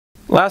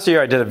Last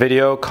year I did a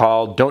video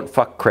called Don't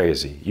Fuck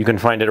Crazy. You can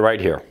find it right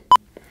here.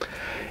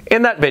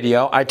 In that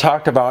video, I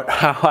talked about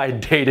how I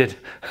dated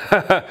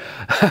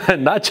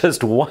not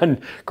just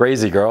one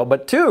crazy girl,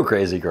 but two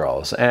crazy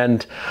girls.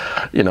 And,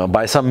 you know,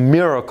 by some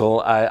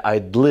miracle,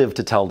 I'd lived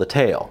to tell the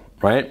tale,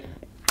 right?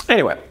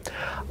 Anyway,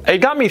 it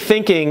got me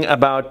thinking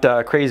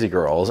about crazy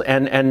girls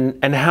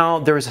and how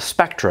there is a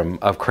spectrum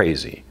of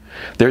crazy.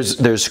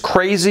 There's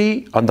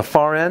crazy on the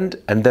far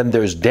end, and then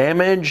there's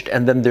damaged,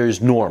 and then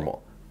there's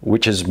normal,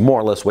 which is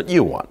more or less what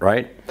you want,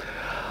 right?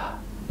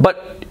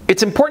 But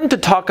it's important to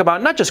talk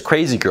about not just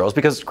crazy girls,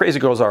 because crazy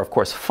girls are of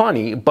course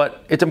funny,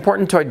 but it's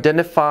important to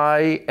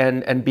identify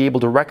and be able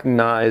to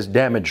recognize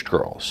damaged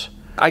girls.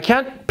 I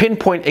can't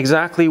pinpoint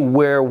exactly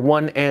where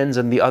one ends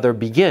and the other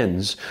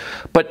begins,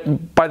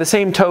 but by the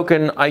same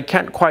token, I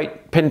can't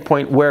quite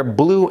pinpoint where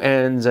blue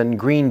ends and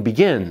green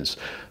begins.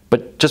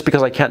 But just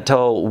because I can't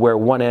tell where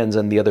one ends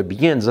and the other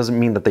begins doesn't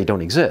mean that they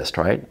don't exist,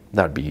 right?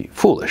 That would be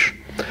foolish.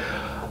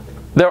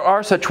 There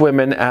are such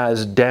women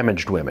as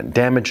damaged women,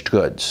 damaged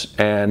goods,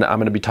 and I'm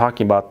going to be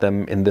talking about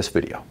them in this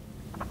video.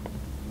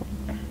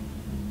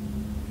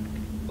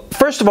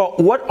 First of all,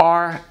 what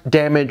are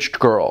damaged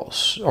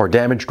girls or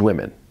damaged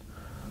women?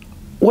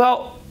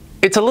 Well,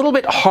 it's a little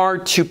bit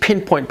hard to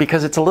pinpoint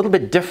because it's a little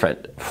bit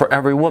different for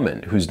every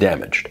woman who's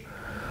damaged.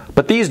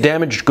 But these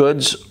damaged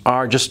goods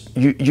are just,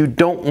 you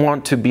don't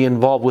want to be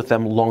involved with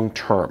them long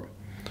term.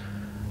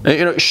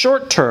 You know,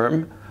 short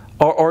term,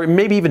 or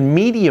maybe even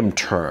medium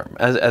term,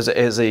 as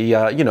a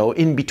you know,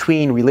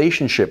 in-between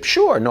relationship,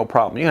 sure, no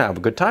problem, you have a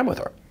good time with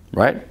her,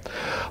 right?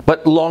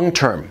 But long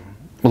term,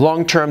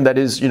 that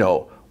is, you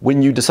know,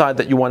 when you decide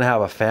that you want to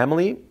have a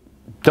family,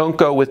 don't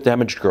go with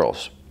damaged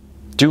girls.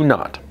 Do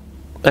not.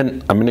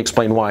 And I'm going to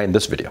explain why in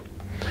this video.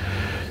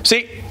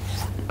 See,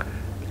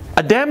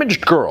 a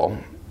damaged girl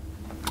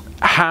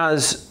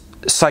has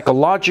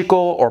psychological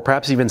or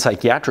perhaps even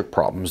psychiatric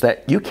problems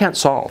that you can't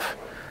solve.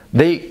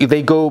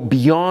 They go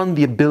beyond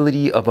the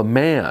ability of a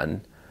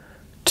man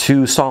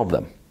to solve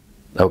them,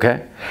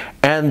 okay?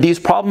 And these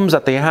problems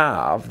that they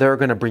have, they're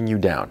going to bring you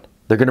down.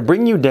 They're going to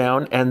bring you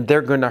down, and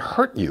they're going to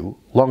hurt you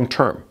long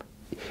term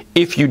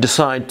if you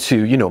decide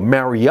to, you know,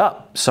 marry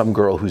up some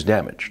girl who's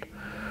damaged.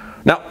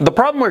 Now, the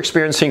problem we're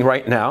experiencing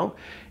right now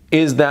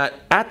is that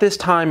at this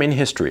time in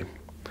history,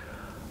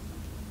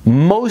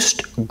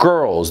 most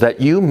girls that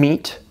you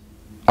meet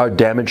are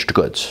damaged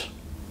goods.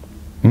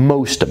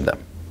 Most of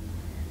them.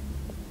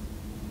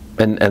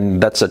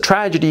 And that's a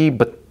tragedy,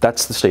 but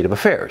that's the state of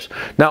affairs.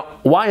 Now,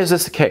 why is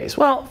this the case?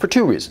 Well, for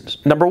two reasons.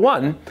 Number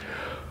one,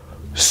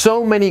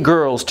 so many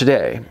girls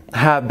today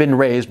have been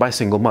raised by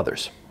single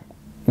mothers.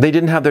 They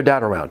didn't have their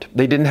dad around.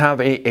 They didn't have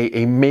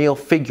a male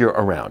figure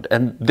around.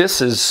 And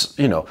this is,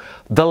 you know,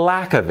 the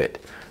lack of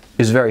it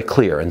is very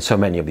clear in so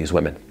many of these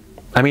women.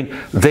 I mean,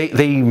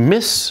 they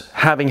miss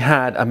having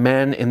had a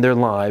man in their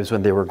lives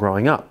when they were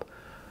growing up.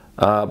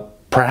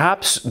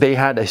 Perhaps they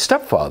had a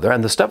stepfather,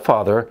 and the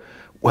stepfather,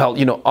 well,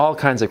 you know, all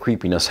kinds of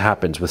creepiness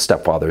happens with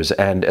stepfathers,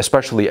 and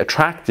especially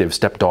attractive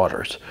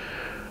stepdaughters.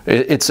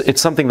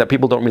 It's something that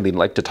people don't really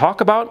like to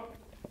talk about,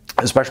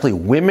 especially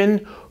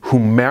women who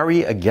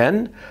marry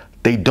again.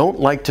 They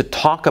don't like to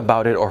talk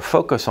about it or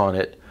focus on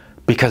it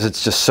because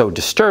it's just so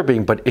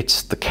disturbing, but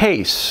it's the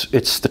case.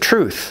 It's the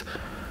truth.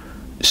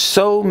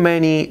 So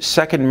many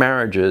second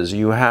marriages,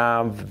 you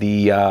have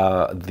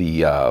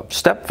the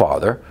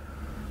stepfather,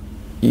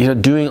 you know,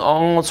 doing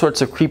all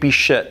sorts of creepy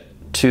shit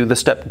to the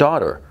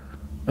stepdaughter.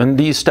 And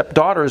these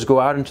stepdaughters go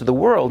out into the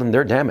world and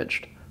they're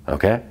damaged,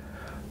 okay?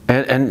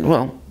 And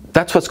well,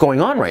 that's what's going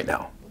on right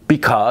now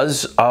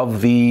because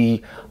of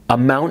the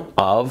amount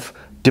of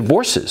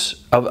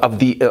divorces, of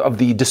the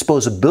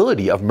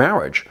disposability of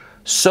marriage.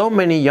 So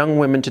many young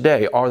women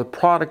today are the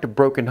product of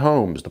broken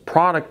homes, the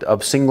product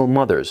of single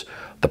mothers,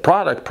 the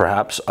product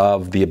perhaps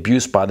of the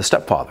abuse by the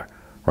stepfather,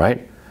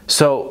 right?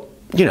 So,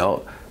 you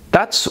know,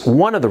 that's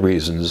one of the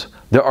reasons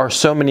there are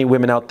so many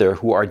women out there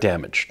who are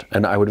damaged.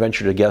 And I would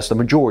venture to guess the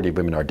majority of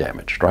women are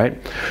damaged, right?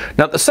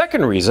 Now, the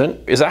second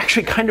reason is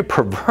actually kind of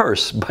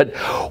perverse, but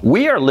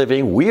we are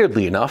living,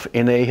 weirdly enough,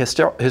 in a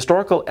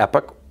historical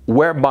epoch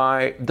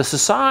whereby the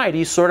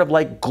society sort of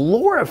like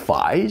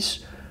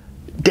glorifies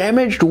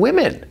damaged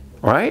women,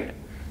 right?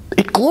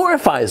 It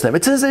glorifies them.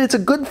 It says that it's a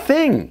good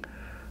thing.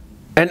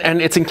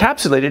 And it's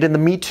encapsulated in the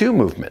Me Too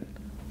movement.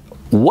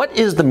 What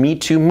is the Me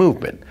Too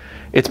movement?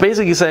 It's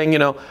basically saying, you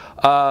know,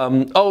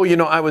 oh, you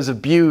know, I was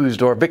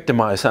abused or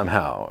victimized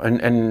somehow.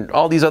 And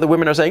all these other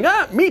women are saying,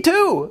 ah, me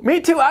too,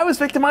 I was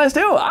victimized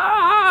too.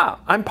 Ah,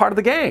 I'm part of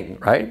the gang,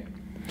 right?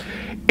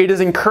 It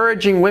is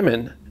encouraging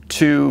women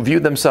to view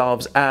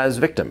themselves as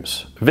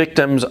victims.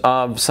 Victims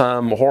of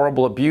some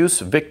horrible abuse,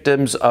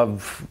 victims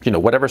of, you know,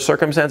 whatever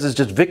circumstances,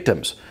 just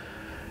victims.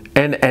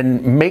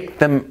 And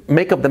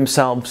make of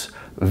themselves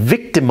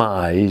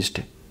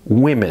victimized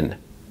women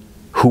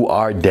who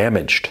are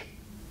damaged,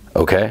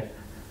 okay?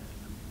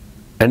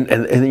 And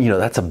you know,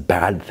 that's a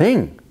bad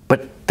thing,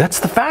 but that's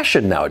the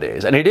fashion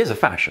nowadays, and it is a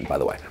fashion, by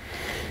the way.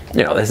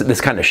 You know,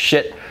 this kind of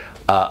shit,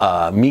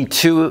 Me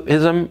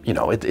Too-ism, you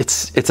know,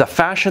 it's a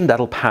fashion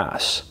that'll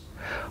pass.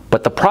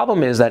 But the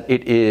problem is that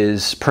it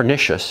is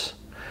pernicious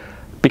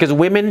because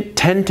women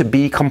tend to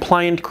be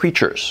compliant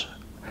creatures.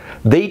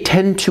 They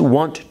tend to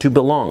want to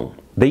belong.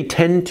 They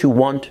tend to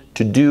want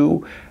to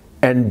do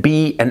and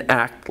be and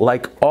act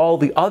like all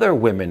the other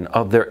women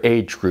of their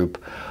age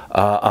group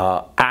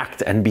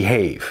act and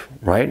behave,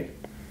 right?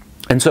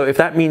 And so if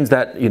that means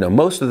that, you know,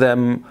 most of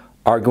them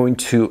are going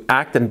to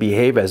act and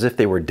behave as if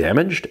they were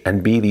damaged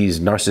and be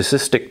these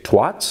narcissistic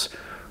twats,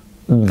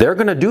 they're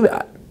going to do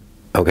that,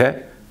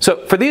 okay?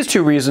 So for these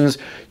two reasons,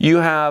 you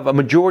have a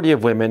majority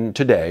of women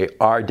today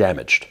are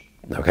damaged,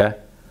 okay?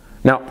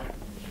 Now,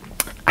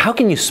 how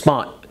can you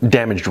spot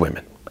damaged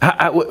women?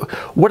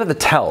 What are the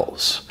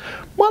tells?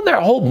 Well, there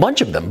are a whole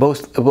bunch of them,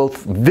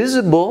 both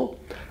visible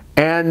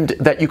and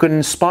that you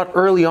can spot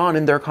early on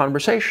in their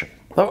conversation.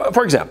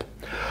 For example,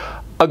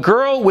 a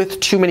girl with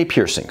too many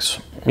piercings.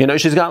 You know,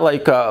 she's got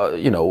like,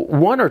 you know,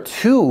 1 or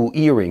 2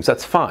 earrings,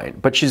 that's fine.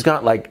 But she's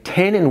got like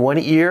 10 in one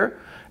ear,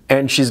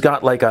 and she's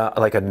got like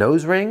a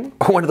nose ring,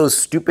 or one of those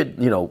stupid,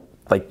 you know,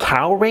 like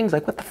cow rings.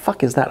 Like, what the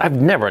fuck is that? I've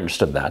never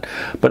understood that.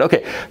 But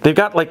okay, they've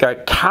got like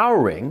a cow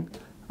ring,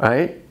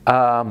 right?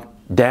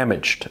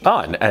 Damaged. Oh,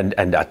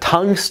 and a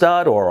tongue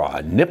stud or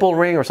a nipple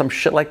ring or some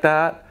shit like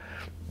that.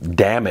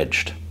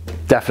 Damaged.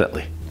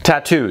 Definitely.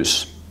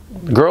 Tattoos.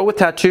 Girl with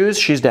tattoos,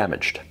 she's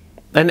damaged.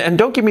 And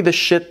don't give me the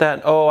shit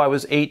that, oh, I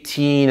was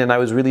 18 and I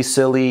was really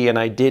silly and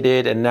I did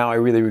it and now I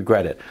really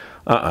regret it.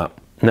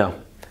 No.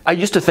 I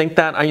used to think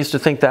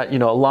that, you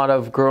know, a lot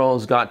of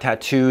girls got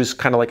tattoos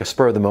kind of like a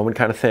spur of the moment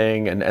kind of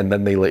thing, and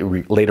then they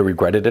later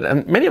regretted it.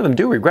 And many of them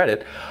do regret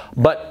it.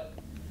 But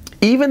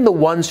even the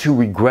ones who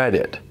regret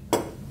it,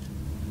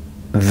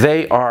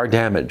 they are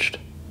damaged.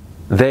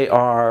 They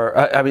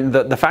are, I mean,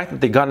 the fact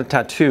that they got a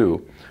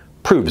tattoo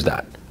proves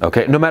that,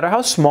 okay? No matter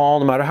how small,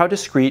 no matter how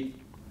discreet,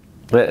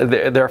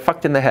 they're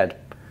fucked in the head.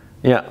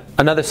 Yeah.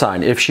 Another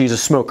sign, if she's a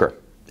smoker.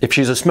 If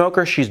she's a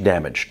smoker, she's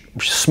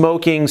damaged.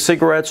 Smoking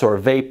cigarettes or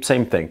vape,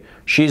 same thing.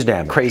 She's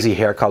damaged. Crazy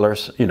hair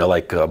colors, you know,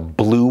 like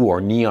blue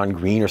or neon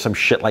green or some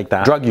shit like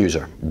that. Drug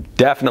user,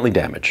 definitely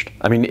damaged.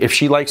 I mean, if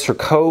she likes her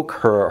coke,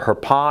 her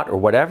pot or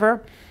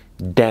whatever,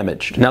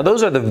 damaged. Now,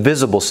 those are the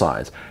visible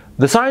signs.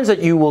 The signs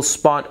that you will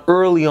spot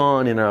early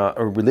on in a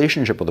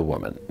relationship with a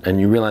woman and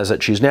you realize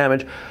that she's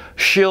damaged,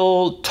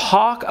 she'll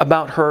talk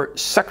about her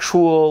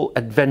sexual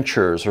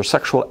adventures or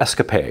sexual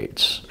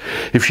escapades.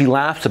 If she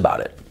laughs about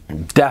it,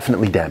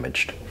 definitely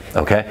damaged,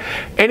 okay?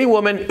 Any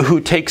woman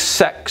who takes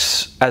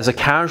sex as a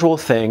casual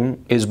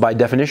thing is by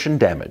definition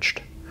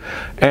damaged.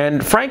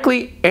 And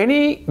frankly,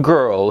 any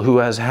girl who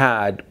has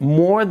had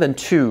more than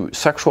 2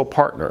 sexual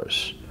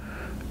partners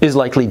is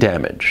likely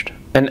damaged.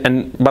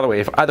 And by the way,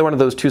 if either one of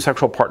those 2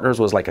 sexual partners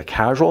was like a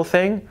casual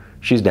thing,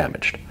 she's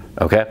damaged,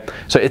 okay?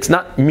 So it's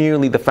not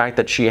merely the fact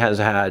that she has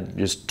had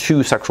just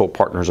 2 sexual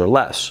partners or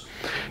less.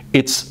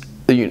 It's,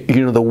 you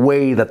know, the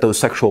way that those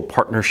sexual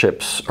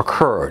partnerships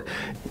occurred.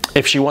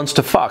 If she wants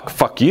to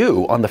fuck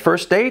you on the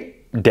first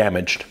date,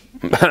 damaged.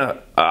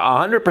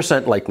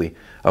 100% likely,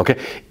 okay?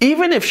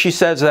 Even if she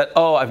says that,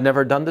 oh, I've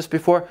never done this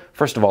before,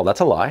 first of all, that's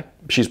a lie.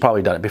 She's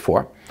probably done it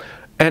before.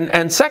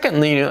 And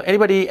secondly, you know,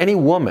 any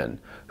woman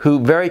who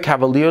very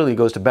cavalierly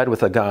goes to bed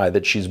with a guy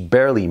that she's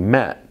barely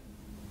met,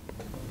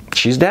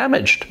 she's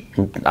damaged.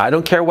 I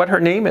don't care what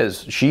her name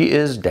is, she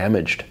is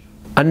damaged.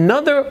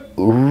 Another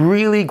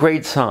really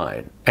great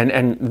sign,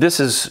 and this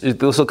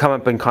will come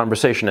up in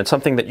conversation, it's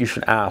something that you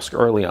should ask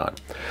early on.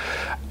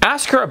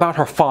 Ask her about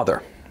her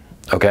father,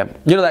 okay?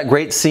 You know that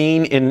great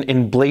scene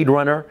in Blade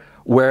Runner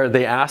where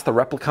they ask the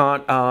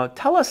replicant,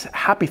 tell us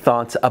happy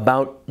thoughts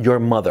about your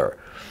mother.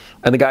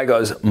 And the guy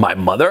goes, my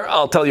mother?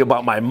 I'll tell you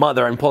about my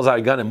mother, and pulls out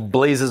a gun and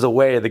blazes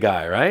away the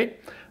guy, right?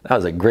 That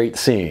was a great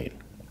scene.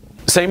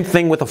 Same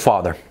thing with a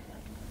father.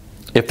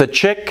 If the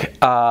chick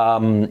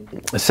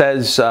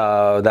says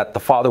that the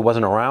father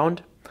wasn't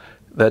around,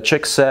 the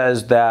chick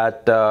says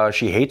that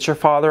she hates her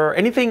father,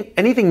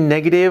 anything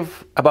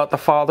negative about the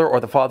father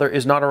or the father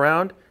is not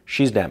around,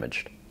 she's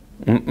damaged.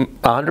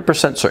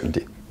 100%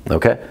 certainty,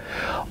 okay?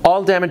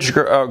 All damaged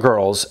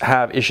girls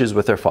have issues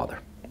with their father.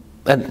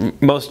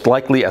 And most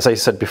likely, as I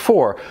said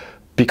before,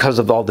 because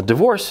of all the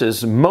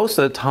divorces, most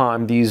of the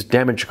time these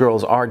damaged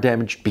girls are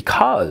damaged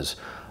because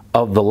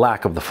of the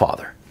lack of the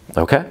father,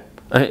 okay?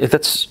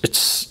 It's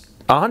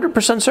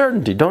 100%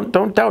 certainty.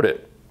 Don't doubt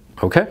it.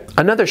 Okay?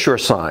 Another sure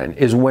sign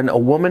is when a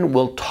woman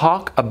will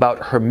talk about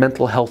her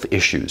mental health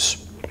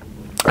issues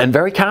and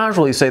very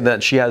casually say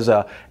that she has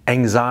a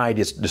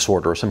anxiety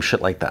disorder or some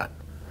shit like that.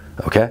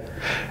 Okay?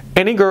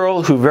 Any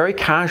girl who very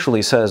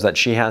casually says that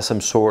she has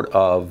some sort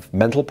of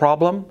mental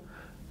problem,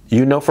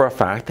 you know for a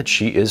fact that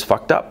she is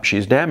fucked up.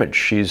 She's damaged.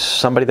 She's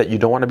somebody that you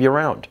don't want to be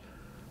around.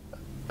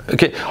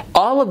 Okay,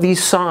 all of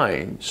these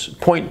signs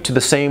point to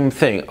the same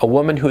thing, a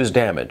woman who is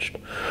damaged.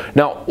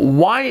 Now,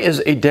 why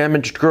is a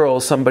damaged girl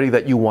somebody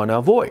that you want to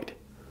avoid?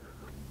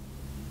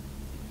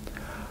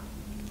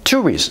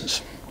 2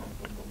 reasons.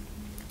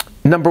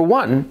 Number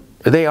 1,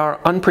 they are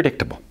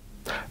unpredictable.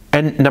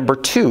 And number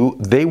 2,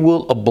 they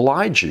will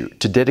oblige you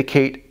to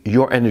dedicate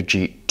your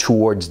energy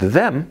towards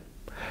them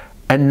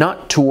and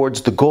not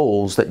towards the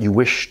goals that you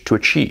wish to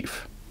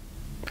achieve.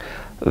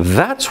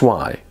 That's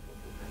why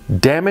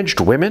damaged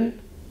women,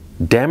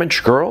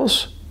 damaged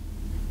girls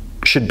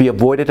should be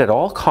avoided at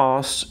all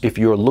costs if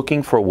you're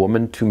looking for a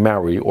woman to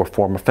marry or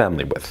form a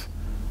family with.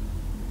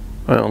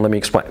 Well, let me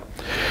explain.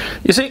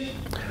 You see,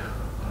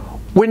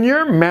 when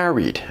you're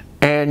married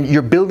and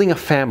you're building a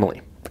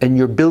family and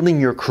you're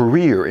building your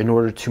career in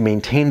order to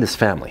maintain this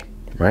family,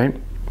 right?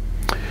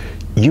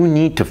 You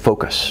need to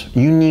focus.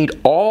 You need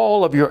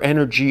all of your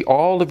energy,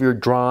 all of your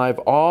drive,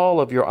 all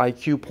of your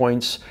IQ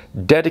points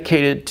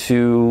dedicated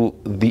to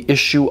the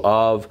issue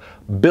of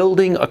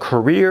building a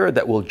career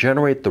that will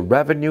generate the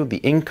revenue, the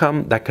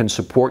income that can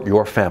support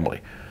your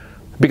family.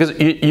 Because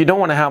you don't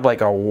want to have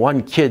like a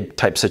one kid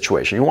type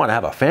situation. You want to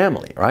have a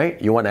family, right?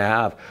 You want to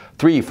have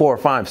 3, 4,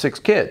 5, 6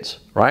 kids,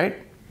 right?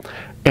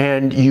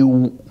 And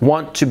you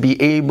want to be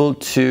able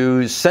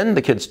to send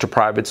the kids to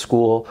private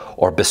school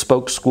or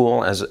bespoke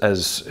school, as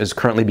is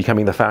currently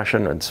becoming the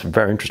fashion. It's a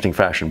very interesting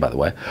fashion, by the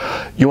way.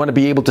 You want to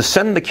be able to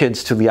send the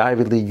kids to the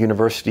Ivy League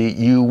university.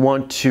 You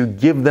want to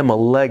give them a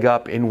leg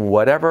up in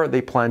whatever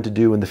they plan to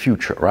do in the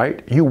future,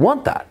 right? You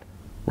want that,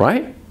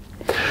 right?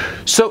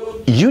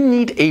 So you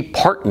need a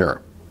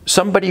partner,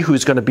 somebody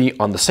who's going to be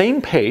on the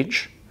same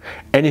page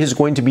and is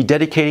going to be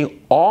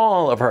dedicating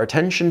all of her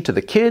attention to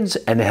the kids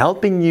and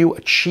helping you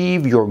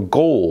achieve your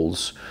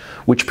goals,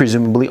 which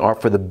presumably are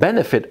for the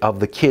benefit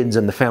of the kids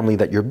and the family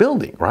that you're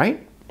building,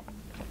 right?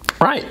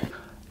 Right.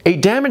 A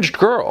damaged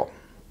girl,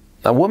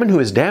 a woman who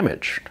is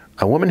damaged,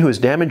 a woman who has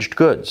damaged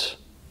goods,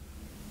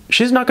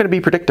 she's not going to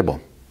be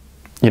predictable.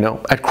 You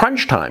know, at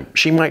crunch time,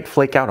 she might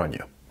flake out on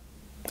you.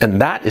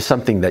 And that is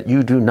something that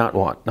you do not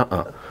want.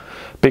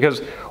 Because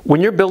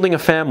when you're building a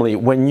family,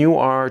 when you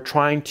are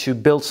trying to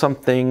build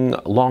something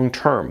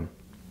long-term,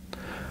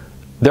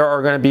 there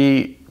are going to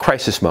be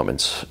crisis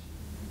moments.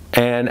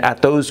 And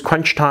at those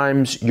crunch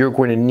times, you're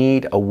going to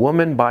need a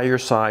woman by your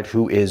side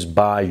who is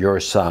by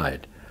your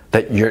side.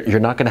 That you're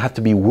not going to have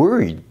to be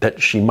worried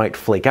that she might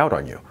flake out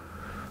on you.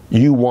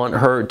 You want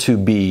her to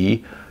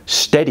be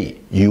steady.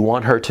 You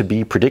want her to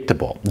be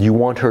predictable. You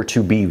want her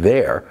to be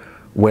there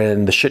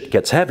when the shit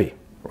gets heavy.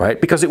 Right?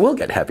 Because it will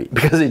get heavy,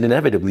 because it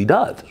inevitably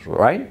does,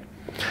 right?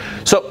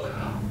 So,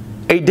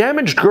 a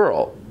damaged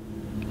girl,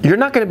 you're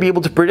not going to be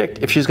able to predict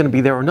if she's going to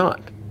be there or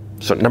not.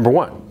 So, number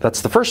one,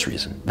 that's the first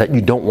reason, that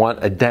you don't want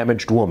a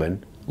damaged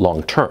woman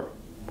long term.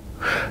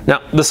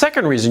 Now, the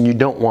second reason you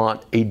don't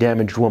want a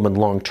damaged woman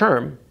long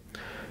term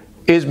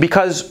is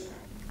because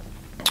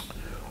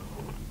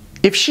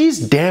if she's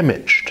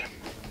damaged,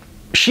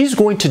 she's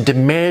going to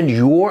demand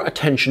your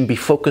attention be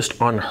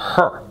focused on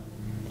her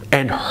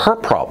and her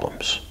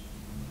problems.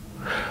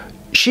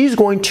 She's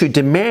going to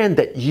demand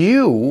that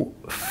you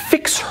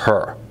fix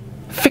her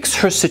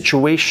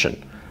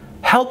situation,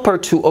 help her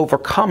to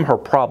overcome her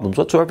problems,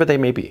 whatsoever they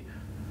may be.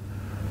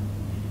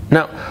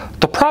 Now,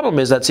 the problem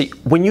is that, see,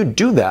 when you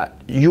do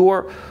that,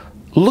 you're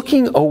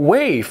looking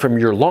away from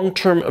your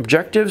long-term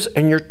objectives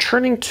and you're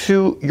turning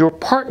to your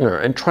partner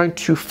and trying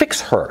to fix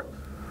her,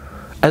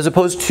 as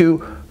opposed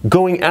to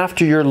going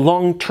after your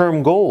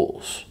long-term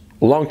goals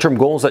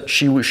that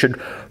she should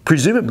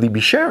presumably be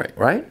sharing,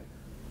 right?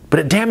 But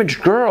a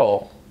damaged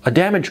girl, a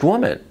damaged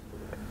woman,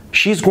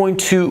 she's going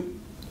to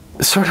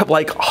sort of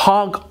like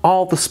hog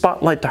all the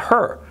spotlight to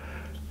her.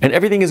 And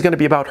everything is going to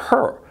be about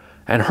her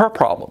and her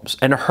problems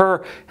and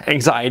her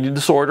anxiety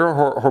disorder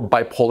or her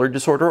bipolar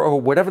disorder or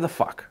whatever the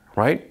fuck,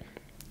 right?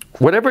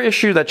 Whatever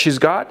issue that she's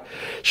got,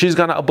 she's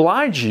going to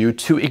oblige you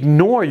to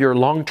ignore your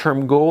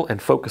long-term goal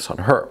and focus on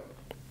her.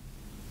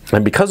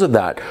 And because of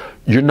that,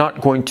 you're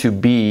not going to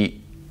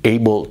be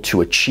able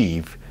to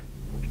achieve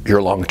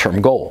your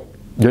long-term goal.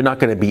 You're not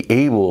going to be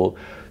able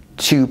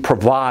to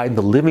provide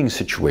the living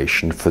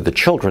situation for the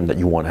children that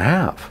you want to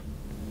have.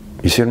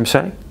 You see what I'm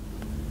saying?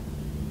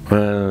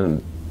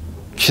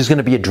 She's going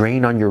to be a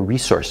drain on your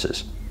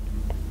resources.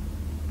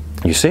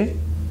 You see?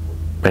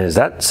 And is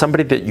that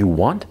somebody that you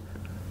want?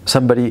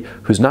 Somebody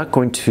who's not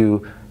going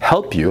to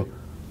help you,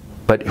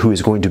 but who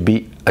is going to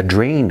be a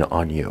drain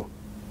on you.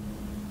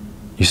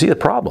 You see the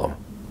problem?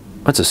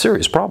 That's a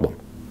serious problem.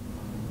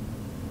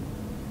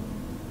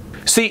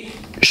 See,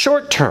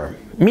 short term,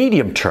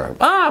 medium term,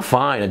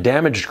 fine, a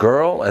damaged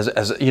girl as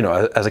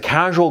a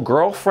casual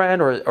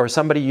girlfriend or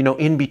somebody,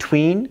 in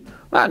between,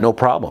 no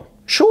problem.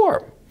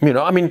 Sure,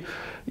 I mean,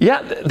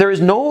 yeah, there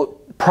is no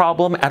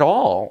problem at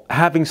all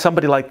having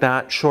somebody like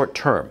that short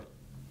term.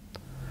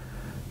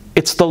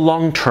 It's the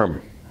long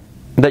term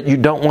that you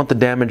don't want the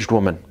damaged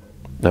woman,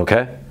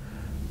 okay?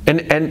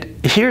 And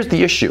here's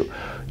the issue.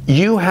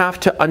 You have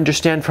to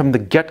understand from the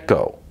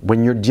get-go,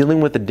 when you're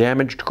dealing with a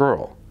damaged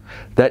girl,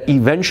 that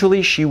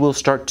eventually she will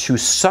start to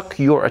suck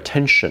your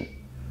attention,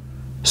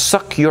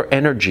 suck your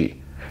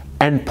energy,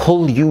 and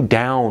pull you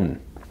down.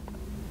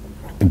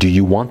 Do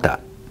you want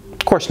that?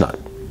 Of course not.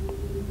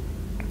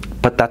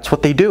 But that's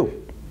what they do.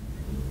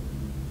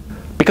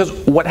 Because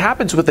what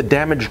happens with a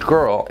damaged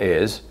girl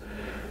is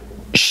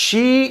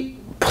she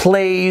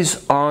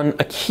plays on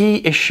a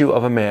key issue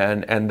of a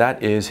man, and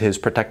that is his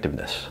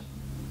protectiveness.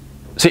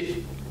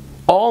 See,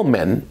 All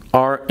men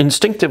are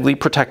instinctively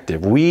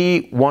protective.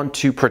 We want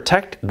to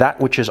protect that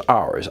which is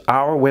ours,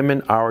 our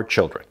women, our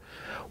children.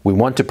 We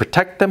want to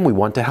protect them, we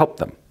want to help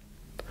them.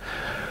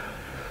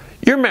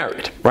 You're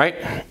married, right?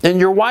 And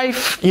your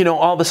wife,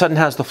 all of a sudden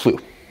has the flu,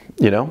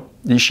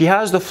 She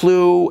has the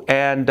flu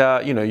and,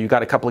 you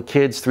got a couple of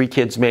kids, 3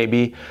 kids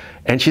maybe,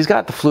 and she's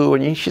got the flu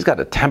and she's got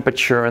a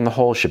temperature and the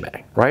whole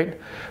shebang, right?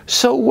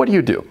 So what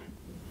do?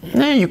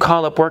 You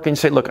call up work and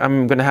say, look,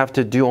 I'm going to have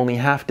to do only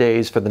half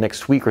days for the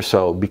next week or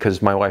so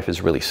because my wife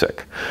is really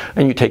sick.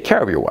 And you take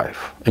care of your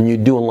wife. And you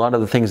do a lot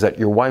of the things that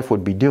your wife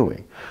would be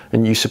doing.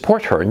 And you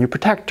support her and you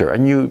protect her.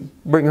 And you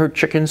bring her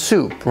chicken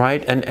soup,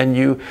 right? And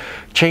you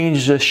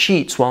change the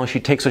sheets while she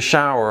takes a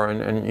shower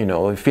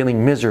and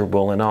feeling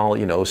miserable and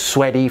all,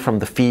 sweaty from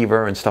the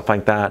fever and stuff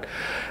like that.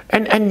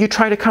 And you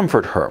try to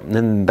comfort her.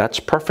 And that's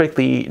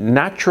perfectly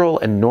natural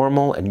and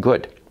normal and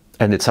good.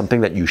 And it's something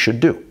that you should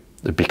do.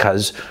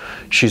 Because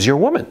she's your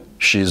woman.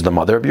 She's the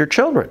mother of your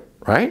children,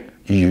 right?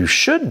 You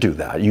should do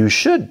that. You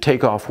should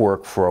take off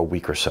work for a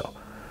week or so.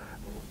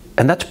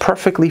 And that's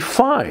perfectly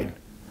fine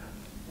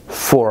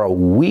for a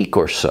week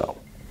or so.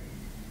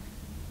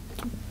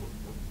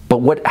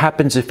 But what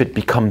happens if it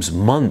becomes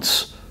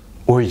months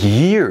or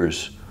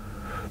years?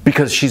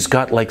 Because she's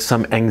got like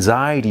some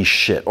anxiety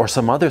shit or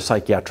some other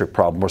psychiatric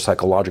problem or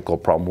psychological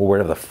problem or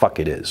whatever the fuck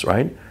it is,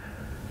 right?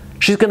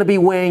 She's going to be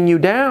weighing you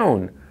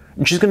down.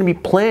 And she's going to be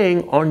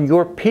playing on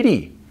your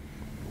pity.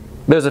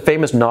 There's a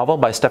famous novel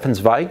by Stefan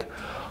Zweig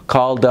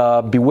called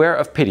Beware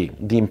of Pity,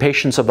 The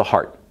Impatience of the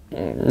Heart.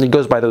 It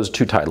goes by those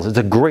 2 titles. It's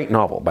a great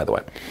novel, by the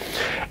way.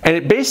 And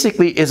it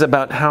basically is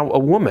about how a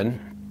woman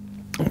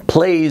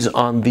plays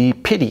on the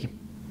pity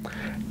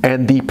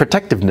and the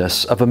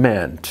protectiveness of a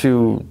man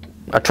to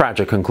a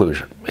tragic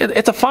conclusion.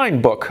 It's a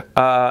fine book,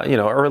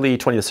 early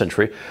 20th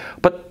century.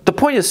 But the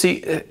point is,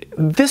 see,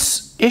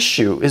 this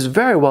issue is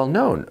very well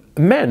known.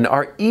 Men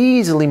are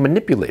easily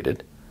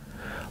manipulated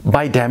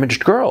by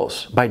damaged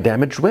girls, by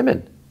damaged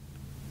women.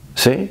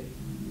 See?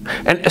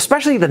 And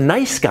especially the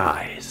nice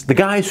guys, the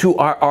guys who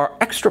are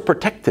extra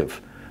protective,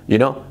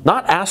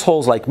 not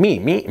assholes like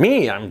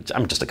me.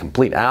 I'm just a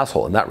complete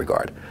asshole in that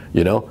regard,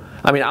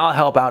 I mean, I'll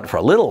help out for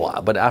a little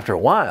while, but after a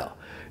while,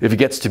 if it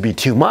gets to be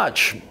too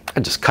much, I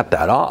just cut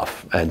that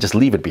off and just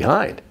leave it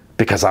behind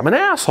because I'm an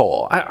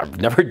asshole. I've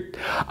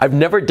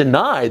never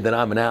denied that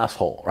I'm an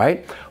asshole,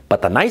 right?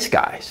 But the nice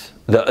guys,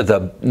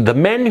 the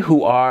men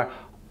who are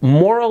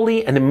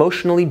morally and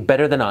emotionally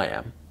better than I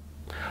am,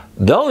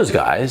 those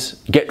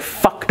guys get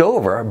fucked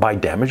over by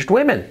damaged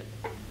women.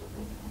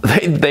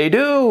 They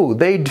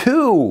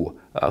do.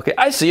 Okay,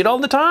 I see it all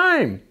the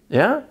time,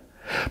 yeah?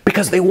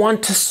 Because they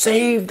want to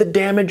save the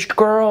damaged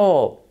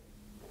girl.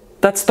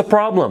 That's the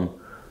problem.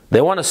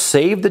 They want to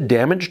save the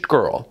damaged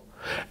girl,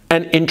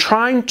 and in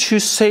trying to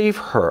save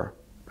her,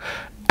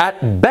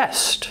 at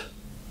best,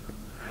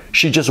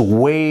 she just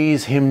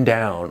weighs him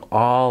down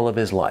all of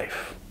his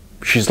life.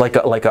 She's like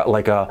an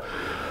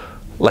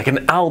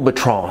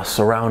albatross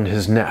around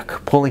his neck,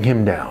 pulling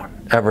him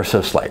down ever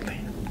so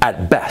slightly.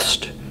 At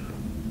best.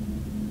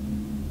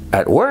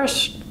 At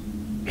worst,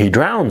 he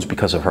drowns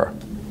because of her.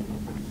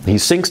 He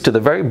sinks to the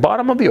very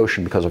bottom of the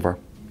ocean because of her.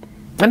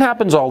 It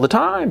happens all the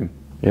time,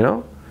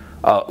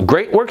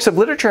 Great works of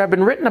literature have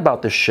been written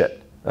about this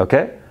shit,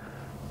 okay?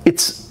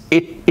 It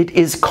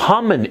is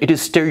common. It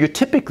is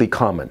stereotypically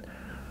common.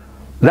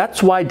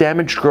 That's why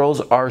damaged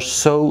girls are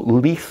so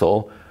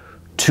lethal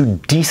to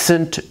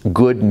decent,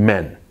 good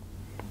men.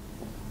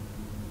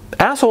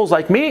 Assholes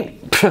like me,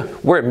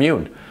 we're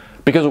immune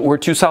because we're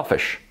too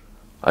selfish.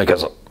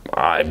 Because,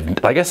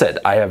 like I said,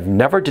 I have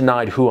never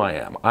denied who I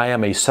am. I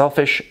am a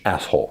selfish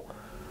asshole.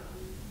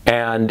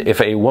 And if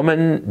a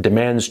woman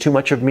demands too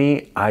much of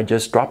me, I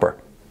just drop her.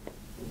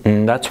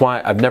 And that's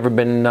why I've never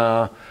been,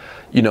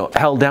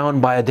 held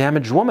down by a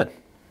damaged woman.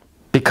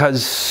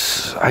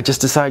 Because I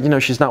just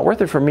decide, she's not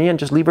worth it for me and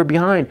just leave her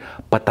behind.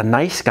 But the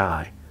nice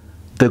guy,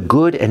 the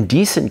good and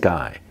decent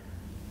guy,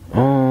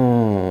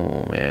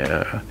 oh,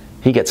 yeah,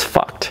 he gets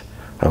fucked,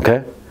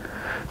 okay?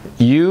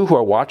 You who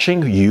are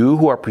watching, you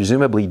who are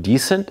presumably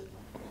decent,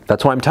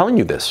 that's why I'm telling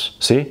you this,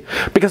 see?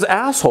 Because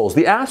assholes,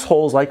 the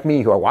assholes like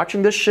me who are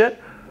watching this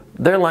shit,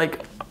 they're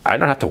like, I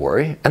don't have to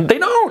worry. And they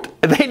don't.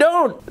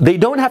 They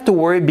don't have to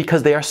worry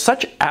because they are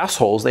such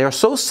assholes. They are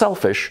so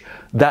selfish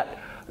that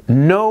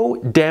no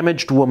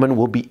damaged woman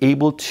will be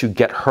able to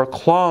get her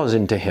claws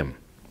into him.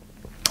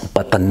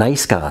 But the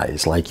nice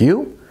guys like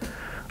you,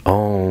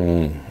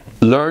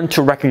 learn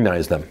to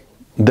recognize them.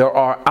 There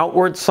are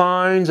outward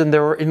signs and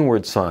there are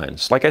inward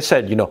signs. Like I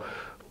said,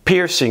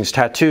 piercings,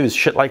 tattoos,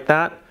 shit like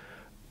that.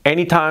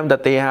 Anytime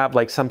that they have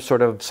like some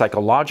sort of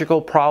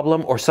psychological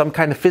problem or some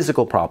kind of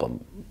physical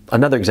problem.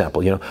 Another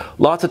example,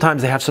 lots of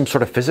times they have some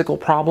sort of physical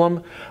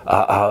problem,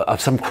 of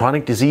some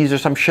chronic disease or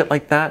some shit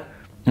like that.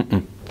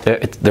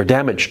 They're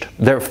damaged.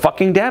 They're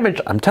fucking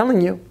damaged. I'm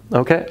telling you,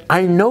 okay?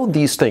 I know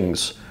these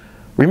things.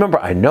 Remember,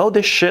 I know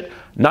this shit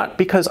not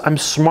because I'm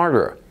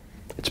smarter.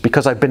 It's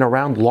because I've been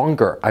around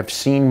longer. I've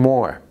seen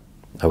more,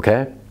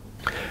 okay?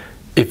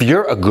 If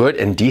you're a good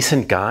and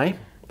decent guy,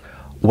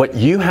 what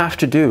you have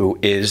to do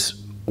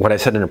is what I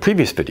said in a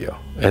previous video.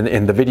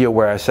 In the video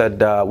where I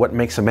said what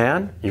makes a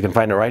man, you can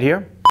find it right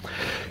here.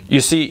 You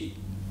see,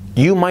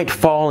 you might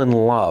fall in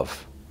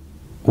love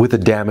with a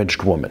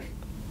damaged woman.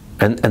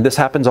 And this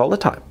happens all the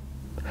time.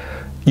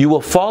 You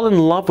will fall in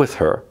love with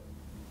her,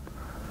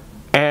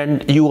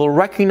 and you will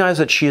recognize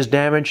that she is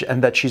damaged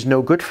and that she's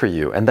no good for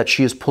you and that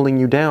she is pulling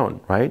you down,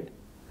 right?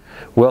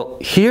 Well,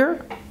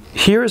 here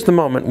is the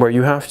moment where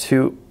you have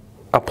to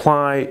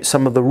apply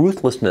some of the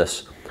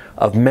ruthlessness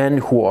of men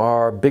who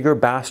are bigger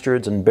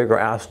bastards and bigger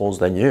assholes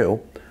than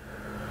you,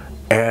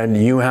 and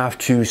you have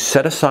to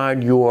set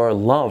aside your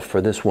love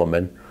for this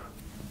woman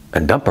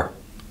and dump her.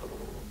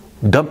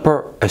 Dump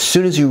her as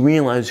soon as you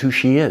realize who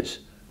she is,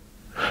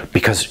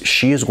 because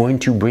she is going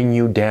to bring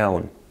you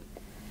down,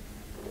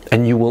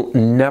 and you will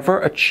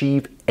never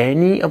achieve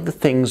any of the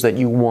things that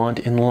you want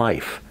in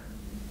life,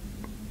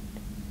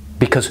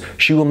 because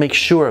she will make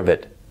sure of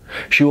it.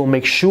 She will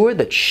make sure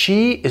that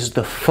she is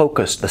the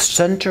focus, the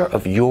center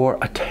of your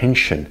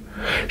attention.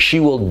 She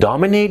will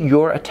dominate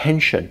your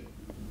attention,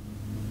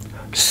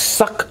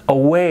 suck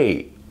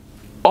away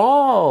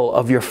all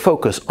of your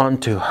focus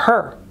onto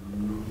her.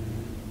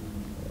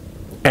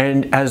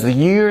 And as the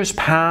years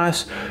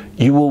pass,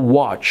 you will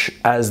watch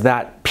as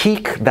that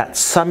peak, that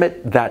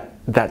summit,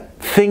 that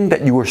thing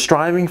that you were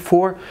striving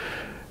for,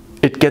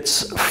 it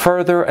gets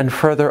further and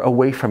further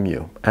away from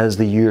you as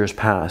the years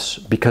pass,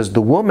 because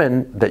the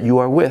woman that you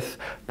are with,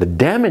 the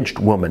damaged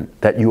woman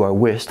that you are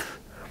with,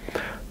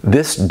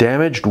 this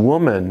damaged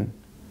woman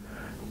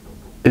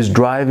is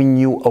driving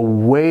you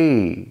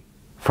away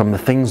from the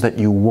things that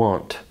you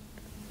want.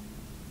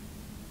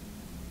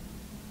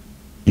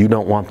 You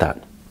don't want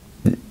that.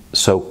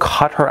 So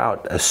cut her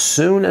out. As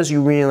soon as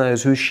you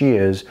realize who she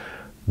is,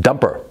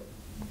 dump her.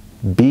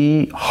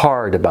 Be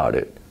hard about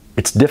it.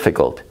 It's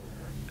difficult.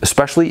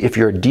 Especially if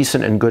you're a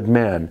decent and good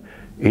man.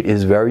 It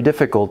is very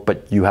difficult,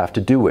 but you have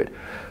to do it.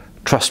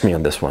 Trust me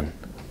on this one.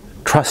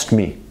 Trust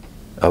me,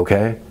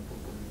 okay?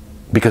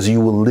 Because you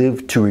will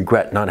live to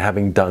regret not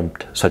having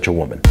dumped such a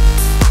woman.